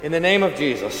In the name of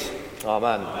Jesus,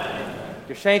 Amen.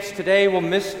 Dear saints, today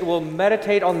we'll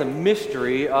meditate on the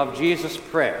mystery of Jesus'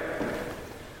 prayer.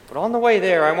 But on the way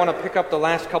there, I want to pick up the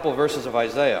last couple verses of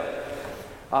Isaiah.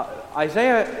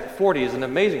 Isaiah 40 is an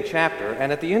amazing chapter,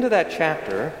 and at the end of that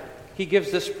chapter, he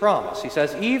gives this promise. He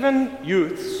says, "Even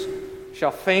youths shall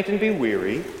faint and be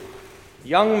weary,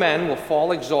 young men will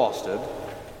fall exhausted,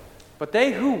 but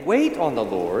they who wait on the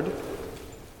Lord,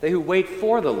 they who wait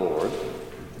for the Lord,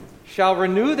 shall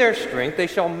renew their strength. They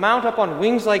shall mount up on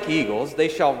wings like eagles. They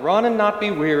shall run and not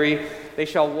be weary. They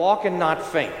shall walk and not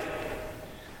faint."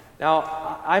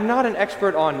 Now, I'm not an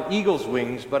expert on eagle's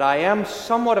wings, but I am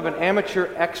somewhat of an amateur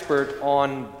expert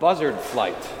on buzzard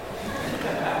flight.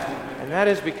 And that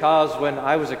is because when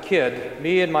I was a kid,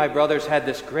 me and my brothers had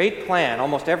this great plan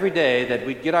almost every day that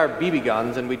we'd get our BB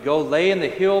guns and we'd go lay in the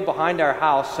hill behind our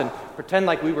house and pretend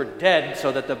like we were dead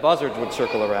so that the buzzards would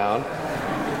circle around.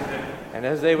 And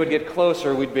as they would get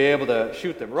closer, we'd be able to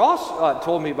shoot them. Ross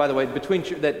told me, by the way,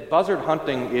 that buzzard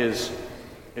hunting is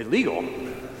illegal,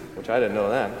 which I didn't know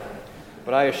that.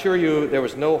 But I assure you there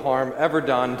was no harm ever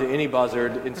done to any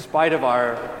buzzard in spite of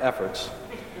our efforts.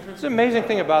 It's an amazing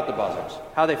thing about the buzzards,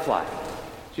 how they fly.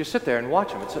 So you sit there and watch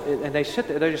them, and they sit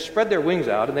there, they just spread their wings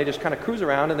out, and they just kind of cruise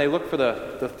around, and they look for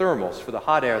the thermals, for the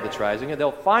hot air that's rising, and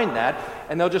they'll find that,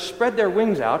 and they'll just spread their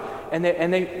wings out, and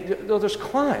they'll just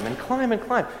climb and climb and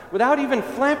climb, without even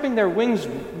flapping their wings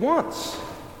once.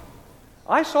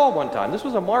 I saw one time, this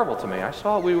was a marvel to me,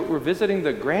 we were visiting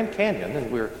the Grand Canyon,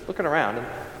 and we were looking around, and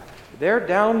there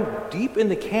down deep in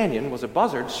the canyon was a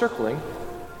buzzard circling,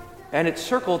 and it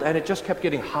circled, and it just kept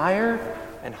getting higher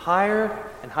and higher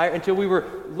and higher until we were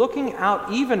looking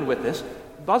out even with this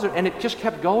buzzard, and it just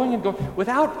kept going and going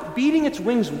without beating its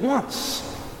wings once.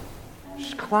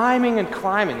 Just climbing and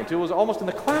climbing until it was almost in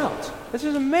the clouds. This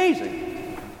is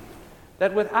amazing.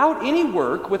 That without any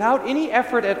work, without any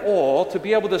effort at all, to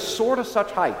be able to soar to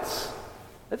such heights.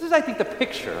 This is, I think, the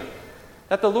picture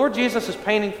that the Lord Jesus is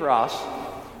painting for us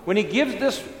when he gives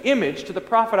this image to the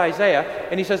prophet Isaiah,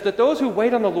 and he says that those who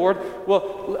wait on the Lord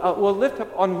will lift up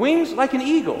on wings like an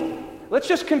eagle. Let's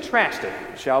just contrast it,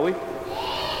 shall we?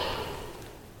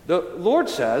 The Lord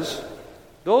says,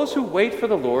 those who wait for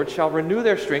the Lord shall renew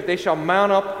their strength. They shall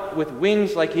mount up with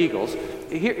wings like eagles.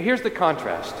 Here's the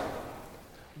contrast.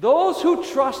 Those who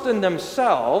trust in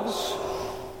themselves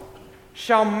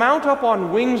shall mount up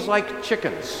on wings like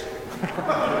chickens.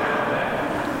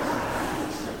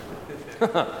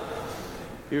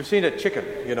 You've seen a chicken,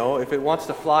 if it wants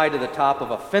to fly to the top of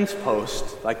a fence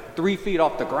post, like 3 feet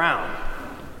off the ground,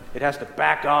 it has to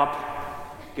back up,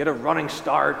 get a running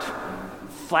start,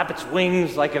 flap its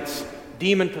wings like it's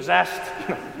demon-possessed,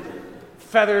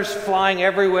 feathers flying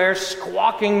everywhere,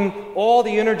 squawking all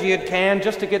the energy it can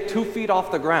just to get 2 feet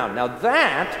off the ground. Now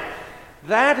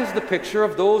that is the picture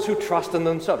of those who trust in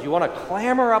themselves. You want to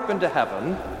clamber up into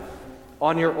heaven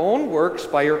on your own works,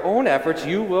 by your own efforts,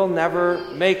 you will never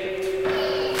make it.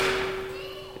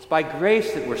 It's by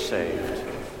grace that we're saved,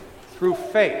 through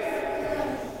faith.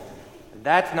 And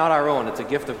that's not our own, it's a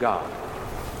gift of God.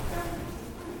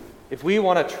 If we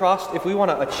want to trust, if we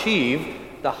want to achieve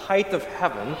the height of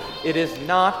heaven, it is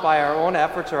not by our own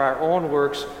efforts or our own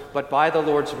works, but by the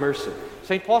Lord's mercy.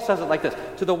 St. Paul says it like this: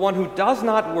 to the one who does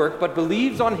not work, but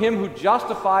believes on him who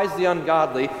justifies the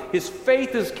ungodly, his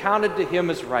faith is counted to him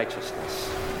as righteousness.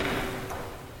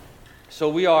 So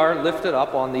we are lifted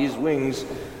up on these wings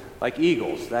like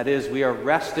eagles. That is, we are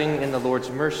resting in the Lord's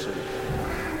mercy,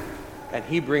 and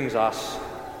he brings us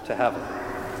to heaven.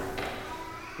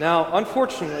 Now,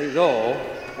 unfortunately, though,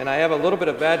 and I have a little bit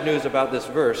of bad news about this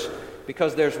verse,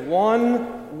 because there's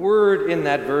one word in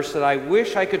that verse that I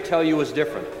wish I could tell you was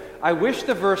different. I wish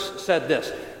the verse said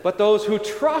this: but those who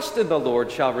trust in the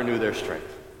Lord shall renew their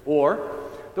strength. Or,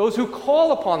 those who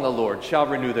call upon the Lord shall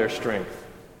renew their strength.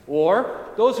 Or,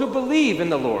 those who believe in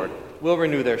the Lord will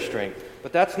renew their strength.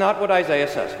 But that's not what Isaiah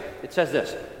says. It says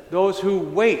this: those who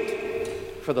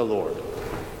wait for the Lord.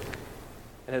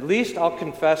 And at least I'll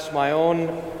confess my own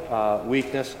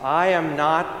weakness. I am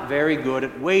not very good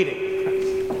at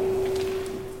waiting.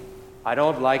 I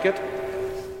don't like it.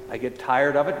 I get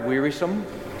tired of it, wearisome.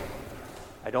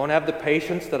 I don't have the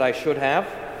patience that I should have,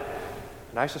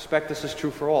 and I suspect this is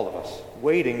true for all of us.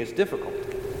 Waiting is difficult.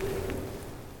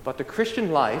 But the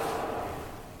Christian life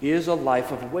is a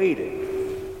life of waiting.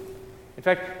 In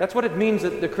fact, that's what it means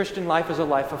that the Christian life is a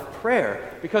life of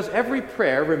prayer, because every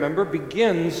prayer, remember,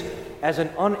 begins as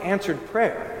an unanswered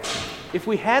prayer. If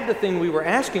we had the thing we were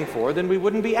asking for, then we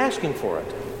wouldn't be asking for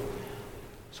it.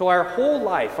 So our whole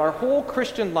life, our whole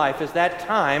Christian life is that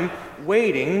time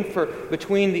waiting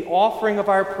between the offering of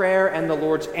our prayer and the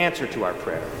Lord's answer to our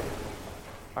prayer.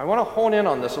 I want to hone in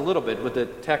on this a little bit with the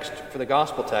text for the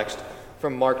gospel text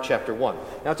from Mark chapter 1.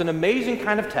 Now, it's an amazing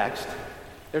kind of text.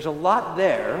 There's a lot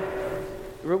there.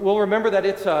 We'll remember that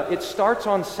it starts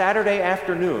on Saturday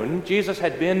afternoon. Jesus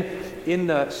had been in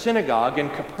the synagogue in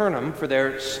Capernaum for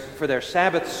their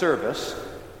Sabbath service,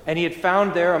 and he had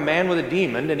found there a man with a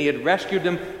demon, and he had rescued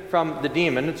him from the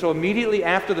demon. And so immediately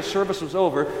after the service was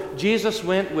over, Jesus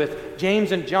went with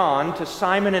James and John to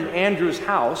Simon and Andrew's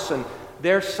house, and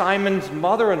there Simon's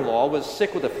mother-in-law was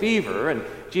sick with a fever, and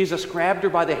Jesus grabbed her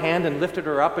by the hand and lifted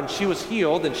her up, and she was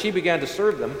healed, and she began to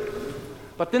serve them.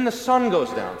 But then the sun goes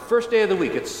down, first day of the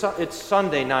week. It's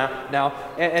Sunday now,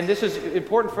 and this is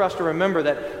important for us to remember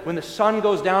that when the sun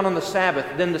goes down on the Sabbath,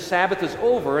 then the Sabbath is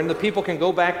over and the people can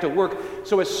go back to work.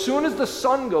 So as soon as the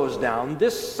sun goes down,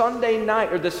 this Sunday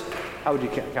night, or this, how would you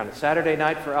count it, Saturday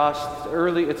night for us,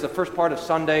 it's the first part of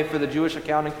Sunday for the Jewish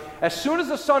accounting. As soon as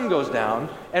the sun goes down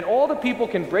and all the people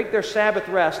can break their Sabbath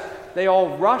rest, they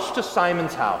all rush to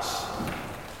Simon's house.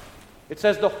 It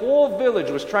says the whole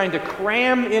village was trying to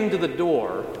cram into the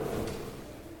door,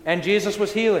 and Jesus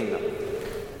was healing them.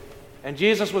 And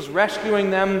Jesus was rescuing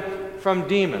them from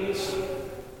demons.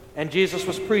 And Jesus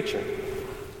was preaching.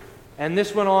 And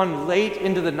this went on late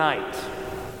into the night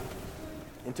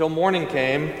until morning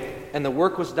came and the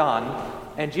work was done.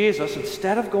 And Jesus,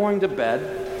 instead of going to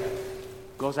bed,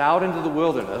 goes out into the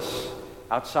wilderness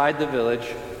outside the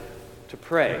village to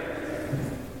pray.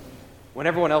 When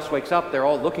everyone else wakes up, they're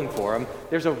all looking for him.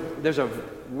 There's a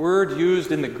word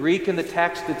used in the Greek in the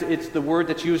text. It's the word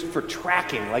that's used for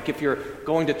tracking, like if you're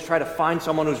going to try to find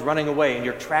someone who's running away and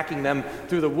you're tracking them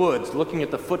through the woods, looking at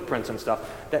the footprints and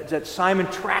stuff. That Simon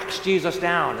tracks Jesus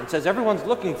down and says, everyone's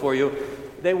looking for you.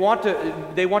 They want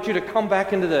you to come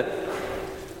back into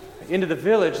the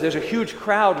village. There's a huge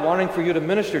crowd wanting for you to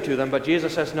minister to them, but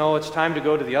Jesus says, no, it's time to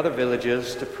go to the other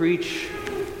villages to preach.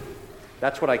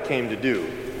 That's what I came to do.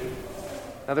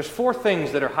 Now, there's four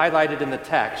things that are highlighted in the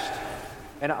text,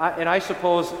 and I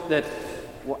suppose that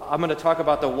I'm going to talk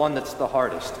about the one that's the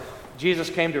hardest. Jesus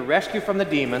came to rescue from the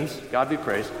demons, God be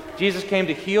praised. Jesus came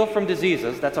to heal from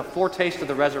diseases, that's a foretaste of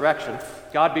the resurrection,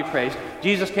 God be praised.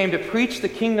 Jesus came to preach the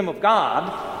kingdom of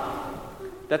God,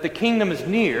 that the kingdom is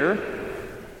near,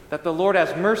 that the Lord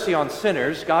has mercy on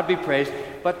sinners, God be praised.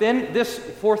 But then this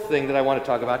fourth thing that I want to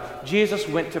talk about, Jesus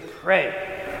went to pray.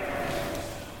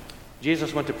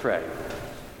 Jesus went to pray.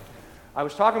 I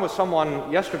was talking with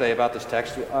someone yesterday about this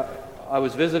text. I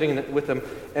was visiting with them,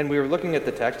 and we were looking at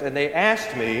the text, and they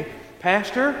asked me,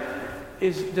 Pastor,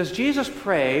 does Jesus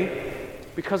pray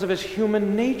because of his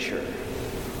human nature?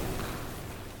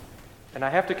 And I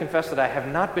have to confess that I have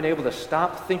not been able to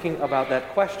stop thinking about that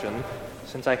question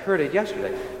since I heard it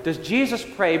yesterday. Does Jesus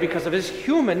pray because of his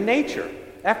human nature?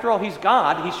 After all, he's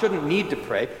God. He shouldn't need to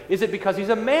pray. Is it because he's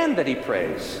a man that he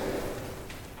prays?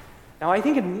 Now, I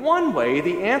think in one way,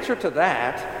 the answer to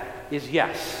that is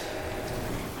yes.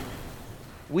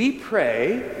 We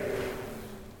pray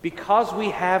because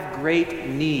we have great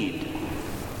need.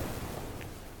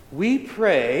 We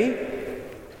pray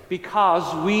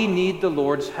because we need the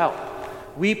Lord's help.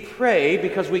 We pray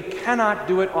because we cannot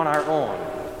do it on our own.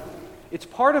 It's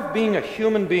part of being a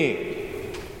human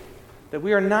being that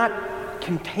we are not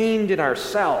contained in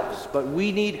ourselves, but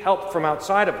we need help from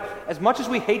outside of it, as much as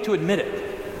we hate to admit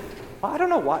it. Well, I don't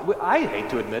know why. I hate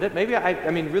to admit it. Maybe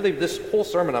really, this whole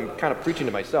sermon I'm kind of preaching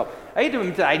to myself. I hate to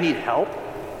admit that I need help.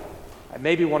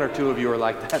 Maybe one or two of you are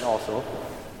like that also.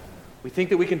 We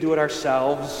think that we can do it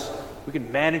ourselves. We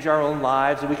can manage our own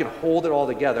lives, and we can hold it all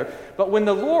together. But when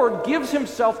the Lord gives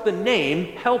himself the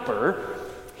name Helper,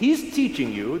 he's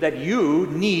teaching you that you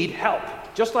need help.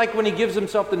 Just like when he gives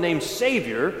himself the name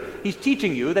Savior, he's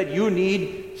teaching you that you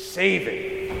need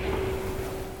saving.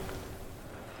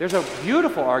 There's a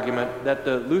beautiful argument that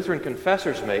the Lutheran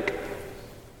confessors make.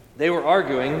 They were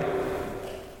arguing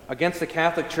against the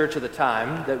Catholic Church of the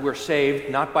time that we're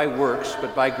saved not by works,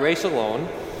 but by grace alone.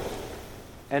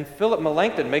 And Philip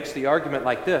Melanchthon makes the argument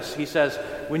like this. He says,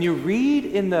 when you read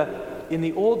in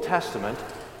the Old Testament,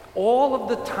 all of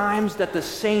the times that the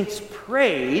saints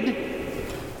prayed,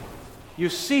 you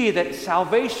see that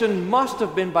salvation must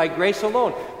have been by grace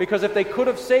alone, because if they could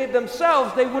have saved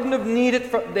themselves, they wouldn't have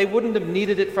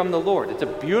needed it from the Lord. It's a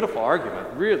beautiful argument,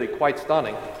 really quite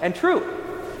stunning and true.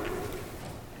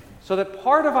 So that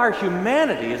part of our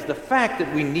humanity is the fact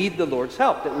that we need the Lord's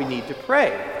help, that we need to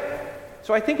pray.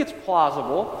 So I think it's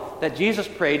plausible that Jesus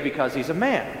prayed because he's a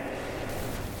man.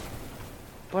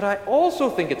 But I also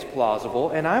think it's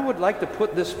plausible, and I would like to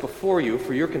put this before you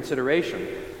for your consideration,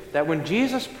 that when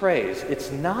Jesus prays,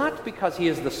 it's not because he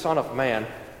is the Son of Man,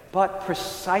 but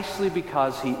precisely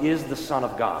because he is the Son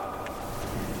of God.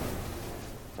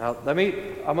 Now,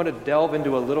 I'm going to delve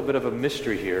into a little bit of a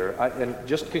mystery here, and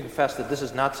just confess that this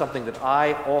is not something that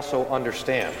I also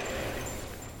understand.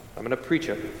 I'm going to preach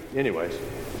it anyways.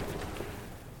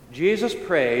 Jesus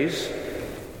prays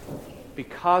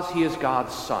because he is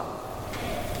God's Son.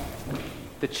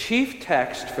 The chief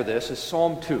text for this is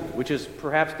Psalm 2, which is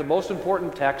perhaps the most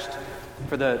important text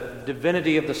for the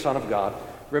divinity of the Son of God.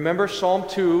 Remember, Psalm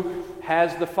 2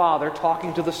 has the Father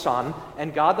talking to the Son,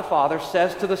 and God the Father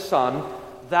says to the Son,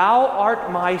 "Thou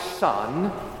art my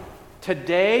Son,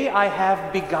 today I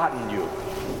have begotten you."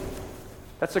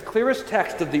 That's the clearest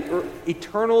text of the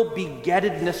eternal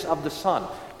begettedness of the Son,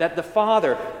 that the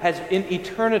Father has in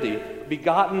eternity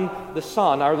begotten the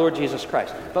Son, our Lord Jesus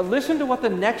Christ. But listen to what the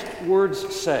next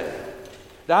words say.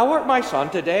 "Thou art my Son,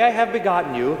 today I have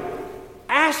begotten you.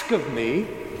 Ask of me,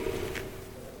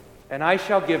 and I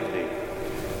shall give thee."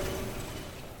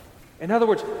 In other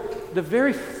words, the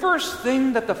very first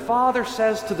thing that the Father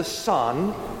says to the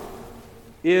Son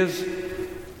is,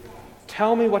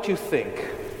 "Tell me what you think.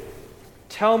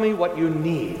 Tell me what you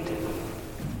need."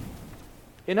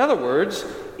 In other words,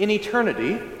 in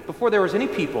eternity, before there was any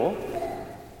people,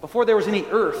 before there was any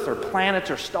earth or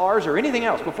planets or stars or anything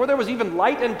else, before there was even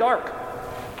light and dark,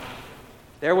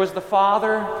 there was the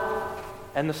Father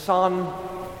and the Son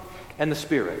and the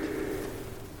Spirit.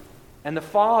 And the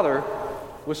Father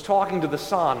was talking to the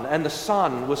Son, and the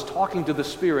Son was talking to the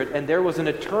Spirit, and there was an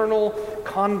eternal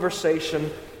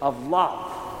conversation of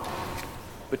love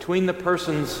between the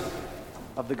persons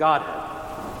of the Godhead.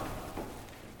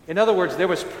 In other words, there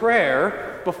was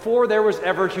prayer before there was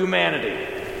ever humanity.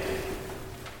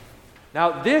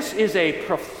 Now, this is a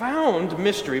profound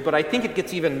mystery, but I think it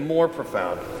gets even more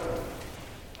profound.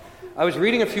 I was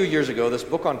reading a few years ago this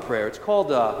book on prayer. It's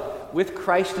called With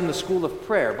Christ in the School of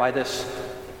Prayer by this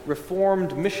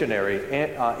Reformed missionary,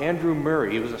 Andrew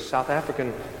Murray. He was a South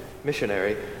African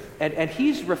missionary, and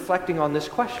he's reflecting on this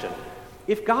question.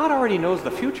 If God already knows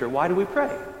the future, why do we pray?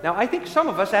 Now, I think some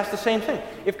of us ask the same thing.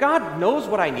 If God knows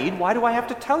what I need, why do I have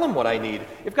to tell him what I need?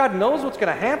 If God knows what's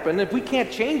going to happen, if we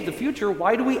can't change the future,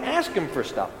 why do we ask him for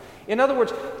stuff? In other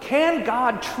words, can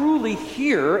God truly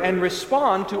hear and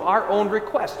respond to our own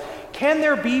requests? Can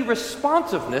there be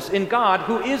responsiveness in God,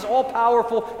 who is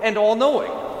all-powerful and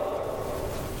all-knowing?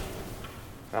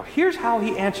 Now, here's how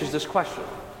he answers this question.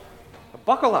 Now,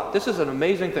 buckle up. This is an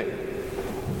amazing thing.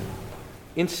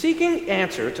 In seeking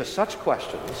answer to such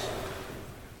questions,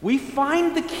 we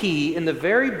find the key in the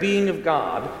very being of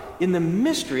God, in the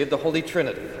mystery of the Holy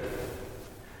Trinity.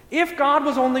 If God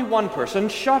was only one person,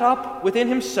 shut up within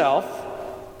himself,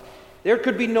 there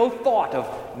could be no thought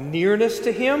of nearness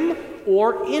to him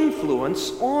or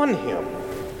influence on him.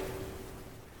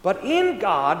 But in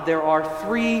God, there are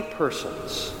three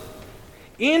persons.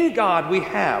 In God, we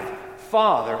have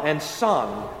Father and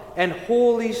Son and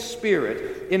Holy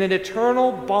Spirit in an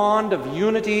eternal bond of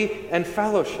unity and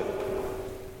fellowship.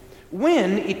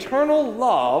 When eternal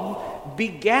love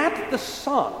begat the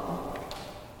Son,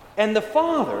 and the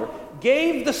Father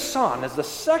gave the Son as the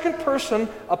second person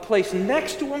a place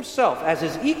next to himself as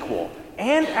his equal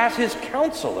and as his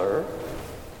counselor,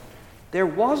 there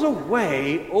was a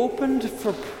way opened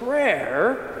for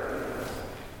prayer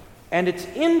and its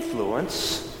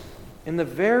influence in the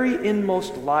very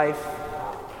inmost life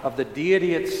of the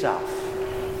deity itself.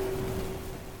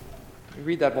 Let me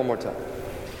read that one more time.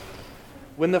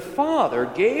 When the Father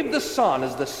gave the Son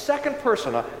as the second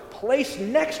person a place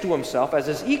next to himself as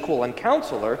his equal and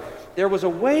counselor, there was a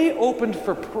way opened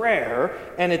for prayer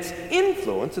and its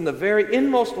influence in the very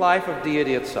inmost life of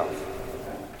deity itself.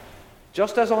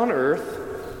 Just as on earth,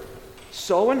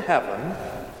 so in heaven,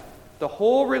 the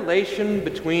whole relation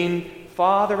between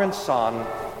Father and Son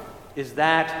is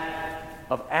that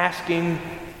of asking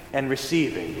and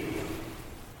receiving,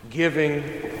 giving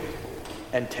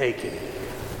and taking.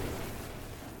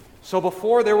 So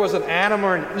before there was an Adam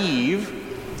or an Eve,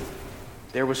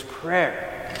 there was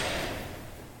prayer.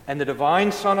 And the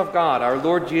divine Son of God, our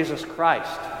Lord Jesus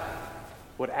Christ,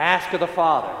 would ask of the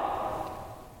Father,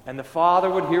 and the Father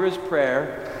would hear his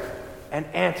prayer and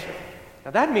answer.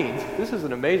 Now that means, this is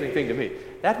an amazing thing to me,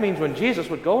 that means when Jesus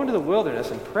would go into the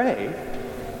wilderness and pray,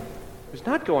 he was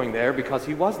not going there because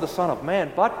he was the Son of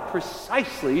Man, but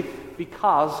precisely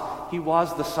because he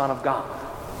was the Son of God.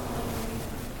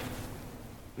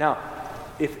 Now,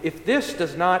 if this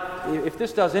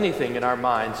does anything in our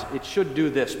minds, it should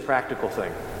do this practical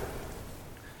thing.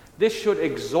 This should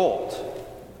exalt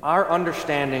our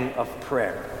understanding of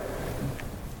prayer.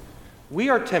 We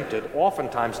are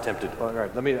oftentimes tempted, all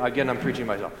right, I'm preaching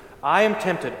myself. I am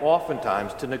tempted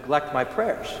oftentimes to neglect my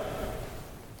prayers.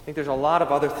 I think there's a lot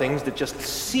of other things that just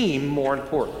seem more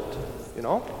important,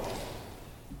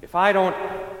 If I don't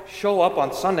show up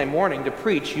on Sunday morning to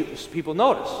preach, people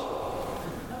notice.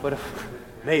 But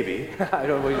maybe, I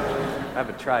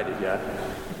haven't tried it yet.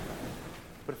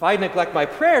 But if I neglect my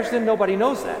prayers, then nobody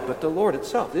knows that but the Lord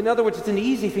itself. In other words, it's an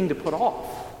easy thing to put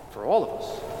off for all of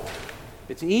us.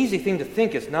 It's an easy thing to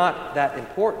think is not that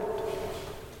important.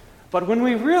 But when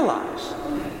we realize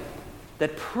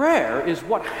that prayer is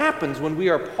what happens when we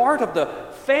are part of the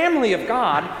family of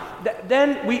God,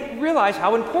 then we realize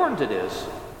how important it is.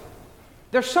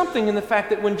 There's something in the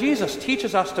fact that when Jesus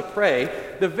teaches us to pray,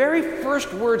 the very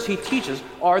first words he teaches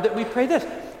are that we pray this: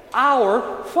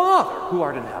 Our Father who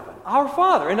art in heaven. Our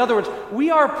Father. In other words, we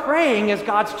are praying as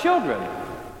God's children.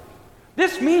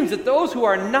 This means that those who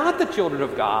are not the children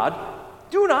of God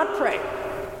do not pray.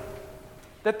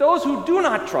 That those who do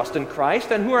not trust in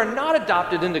Christ and who are not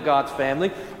adopted into God's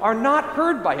family are not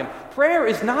heard by him. Prayer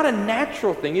is not a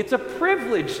natural thing. It's a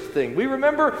privileged thing. We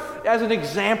remember, as an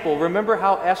example, remember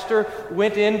how Esther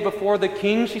went in before the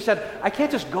king? She said, I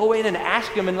can't just go in and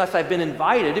ask him unless I've been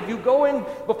invited. If you go in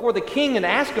before the king and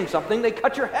ask him something, they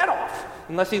cut your head off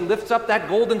unless he lifts up that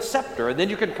golden scepter, and then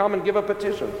you can come and give a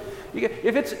petition.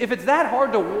 If it's that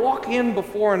hard to walk in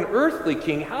before an earthly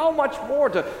king, how much more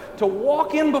to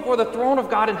walk in before the throne of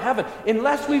God in heaven,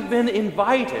 unless we've been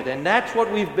invited, and that's what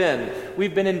we've been.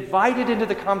 We've been invited into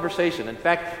the conversation. In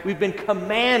fact, we've been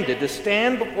commanded to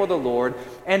stand before the Lord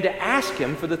and to ask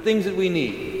him for the things that we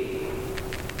need.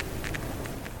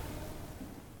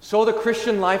 So the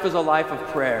Christian life is a life of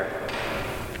prayer.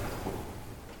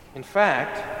 In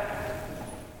fact,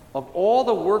 of all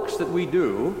the works that we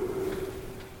do,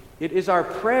 it is our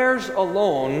prayers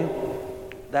alone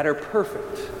that are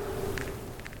perfect.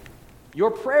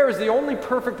 Your prayer is the only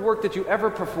perfect work that you ever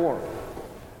perform.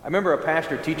 I remember a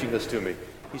pastor teaching this to me.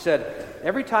 He said,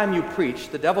 every time you preach,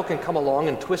 the devil can come along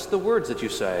and twist the words that you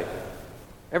say.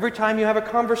 Every time you have a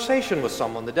conversation with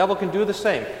someone, the devil can do the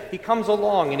same. He comes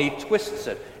along and he twists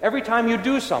it. Every time you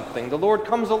do something, the Lord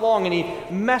comes along and he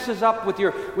messes up with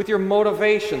your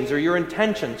motivations or your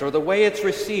intentions or the way it's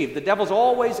received. The devil's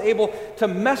always able to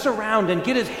mess around and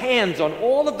get his hands on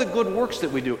all of the good works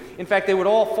that we do. In fact, they would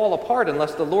all fall apart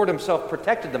unless the Lord himself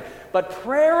protected them. But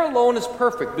prayer alone is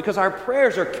perfect because our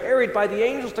prayers are carried by the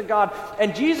angels to God,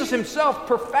 and Jesus himself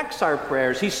perfects our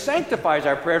prayers. He sanctifies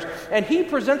our prayers, and he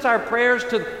presents our prayers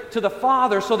to the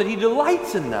Father so that he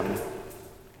delights in them,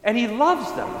 and he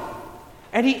loves them,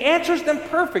 and he answers them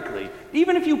perfectly.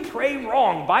 Even if you pray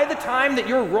wrong, by the time that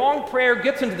your wrong prayer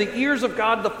gets into the ears of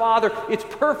God the Father, it's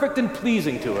perfect and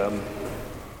pleasing to him,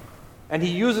 and he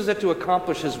uses it to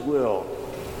accomplish his will.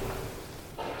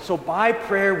 So by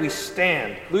prayer we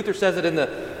stand. Luther says it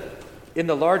in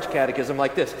the Large Catechism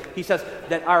like this. He says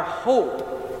that our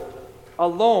hope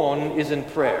alone is in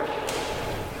prayer.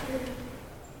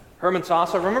 Hermann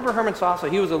Sasse, remember Hermann Sasse?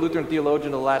 He was a Lutheran theologian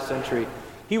of the last century.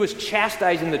 He was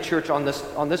chastising the church on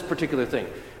this particular thing.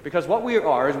 Because what we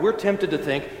are is we're tempted to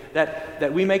think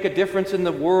that we make a difference in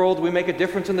the world, we make a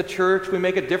difference in the church, we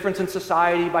make a difference in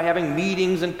society by having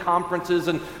meetings and conferences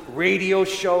and radio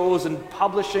shows and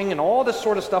publishing and all this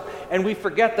sort of stuff, and we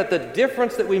forget that the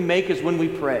difference that we make is when we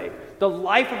pray. The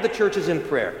life of the church is in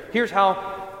prayer. Here's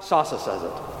how Sasse says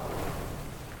it.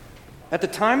 At the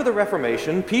time of the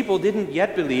Reformation, people didn't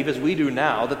yet believe, as we do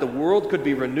now, that the world could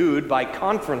be renewed by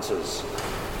conferences.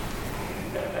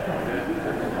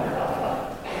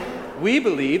 We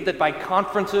believe that by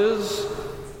conferences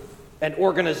and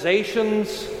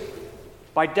organizations,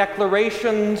 by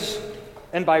declarations,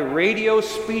 and by radio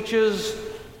speeches,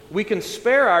 we can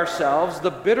spare ourselves the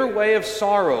bitter way of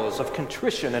sorrows, of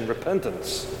contrition and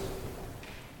repentance.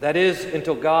 That is,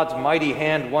 until God's mighty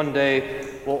hand one day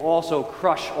will also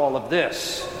crush all of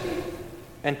this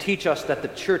and teach us that the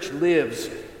church lives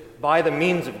by the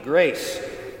means of grace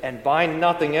and by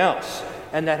nothing else,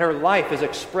 and that her life is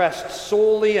expressed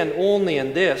solely and only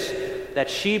in this, that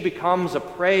she becomes a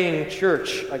praying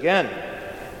church again,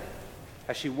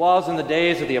 as she was in the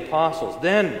days of the apostles.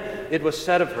 Then it was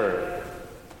said of her,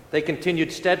 they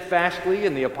continued steadfastly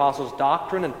in the apostles'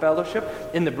 doctrine and fellowship,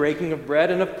 in the breaking of bread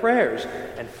and of prayers,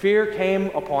 and fear came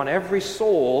upon every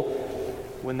soul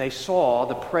when they saw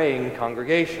the praying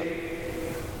congregation.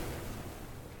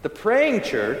 The praying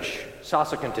church,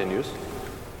 Sasse continues,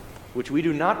 which we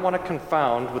do not want to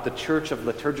confound with the church of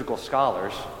liturgical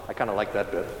scholars. I kind of like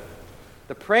that bit.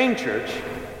 The praying church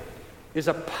is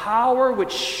a power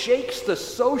which shakes the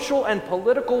social and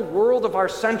political world of our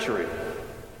century,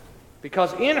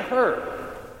 because in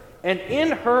her, and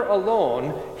in her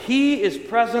alone, he is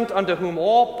present unto whom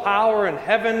all power in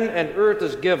heaven and earth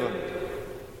is given.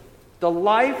 The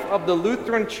life of the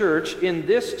Lutheran Church in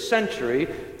this century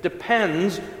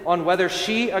depends on whether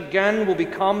she again will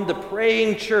become the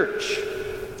praying church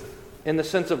in the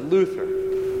sense of Luther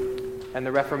and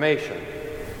the Reformation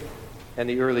and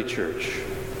the early church.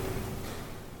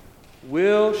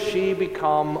 Will she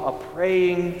become a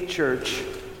praying church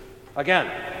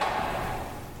again?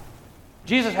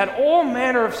 Jesus had all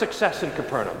manner of success in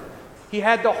Capernaum. He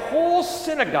had the whole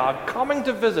synagogue coming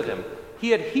to visit him. He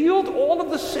had healed all of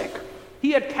the sick.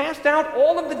 He had cast out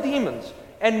all of the demons.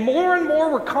 And more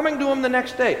were coming to him the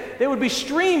next day. They would be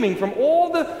streaming from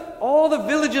all the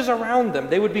villages around them.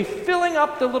 They would be filling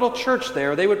up the little church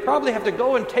there. They would probably have to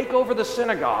go and take over the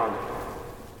synagogue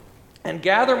and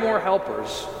gather more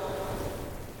helpers.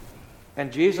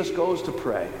 And Jesus goes to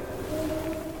pray.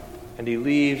 And he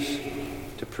leaves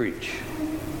to preach.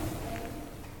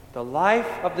 The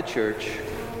life of the church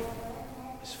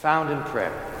is found in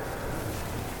prayer.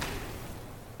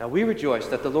 Now we rejoice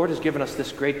that the Lord has given us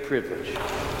this great privilege,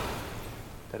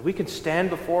 that we can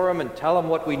stand before him and tell him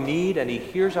what we need, and he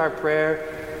hears our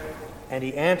prayer, and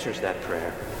he answers that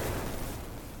prayer.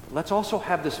 But let's also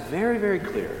have this very, very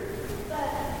clear,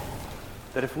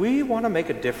 that if we want to make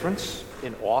a difference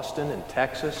in Austin and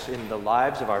Texas, in the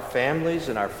lives of our families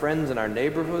and our friends and our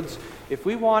neighborhoods, if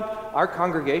we want our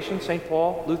congregation, St.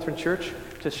 Paul Lutheran Church,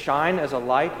 to shine as a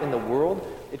light in the world,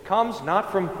 it comes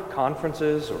not from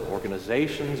conferences or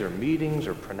organizations or meetings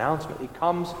or pronouncement. It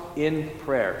comes in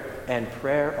prayer, and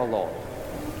prayer alone.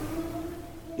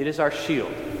 It is our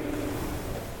shield.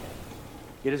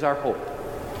 It is our hope.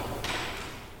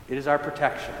 It is our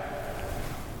protection.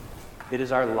 It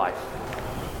is our life.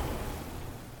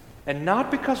 And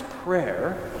not because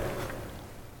prayer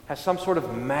has some sort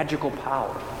of magical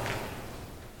power.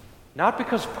 Not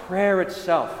because prayer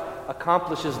itself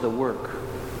accomplishes the work,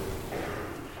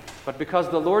 but because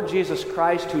the Lord Jesus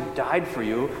Christ, who died for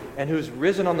you and who's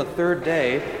risen on the third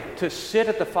day to sit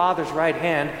at the Father's right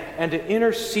hand and to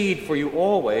intercede for you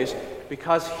always,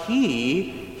 because he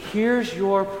hears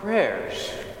your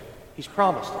prayers. He's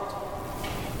promised it.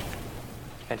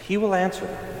 And he will answer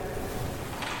them.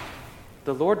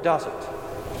 The Lord does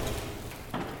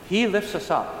it. He lifts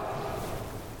us up.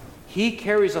 He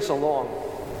carries us along.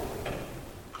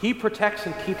 He protects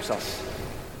and keeps us.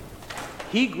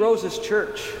 He grows his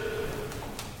church.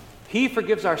 He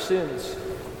forgives our sins.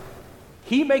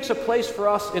 He makes a place for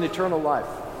us in eternal life.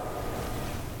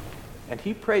 And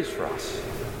he prays for us,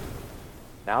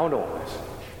 now and always.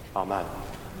 Amen.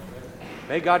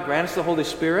 May God grant us the Holy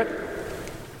Spirit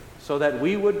so that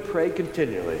we would pray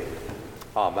continually.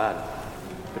 Amen.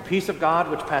 The peace of God,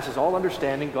 which passes all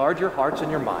understanding, guard your hearts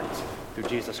and your minds through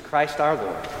Jesus Christ our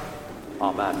Lord.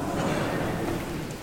 Amen.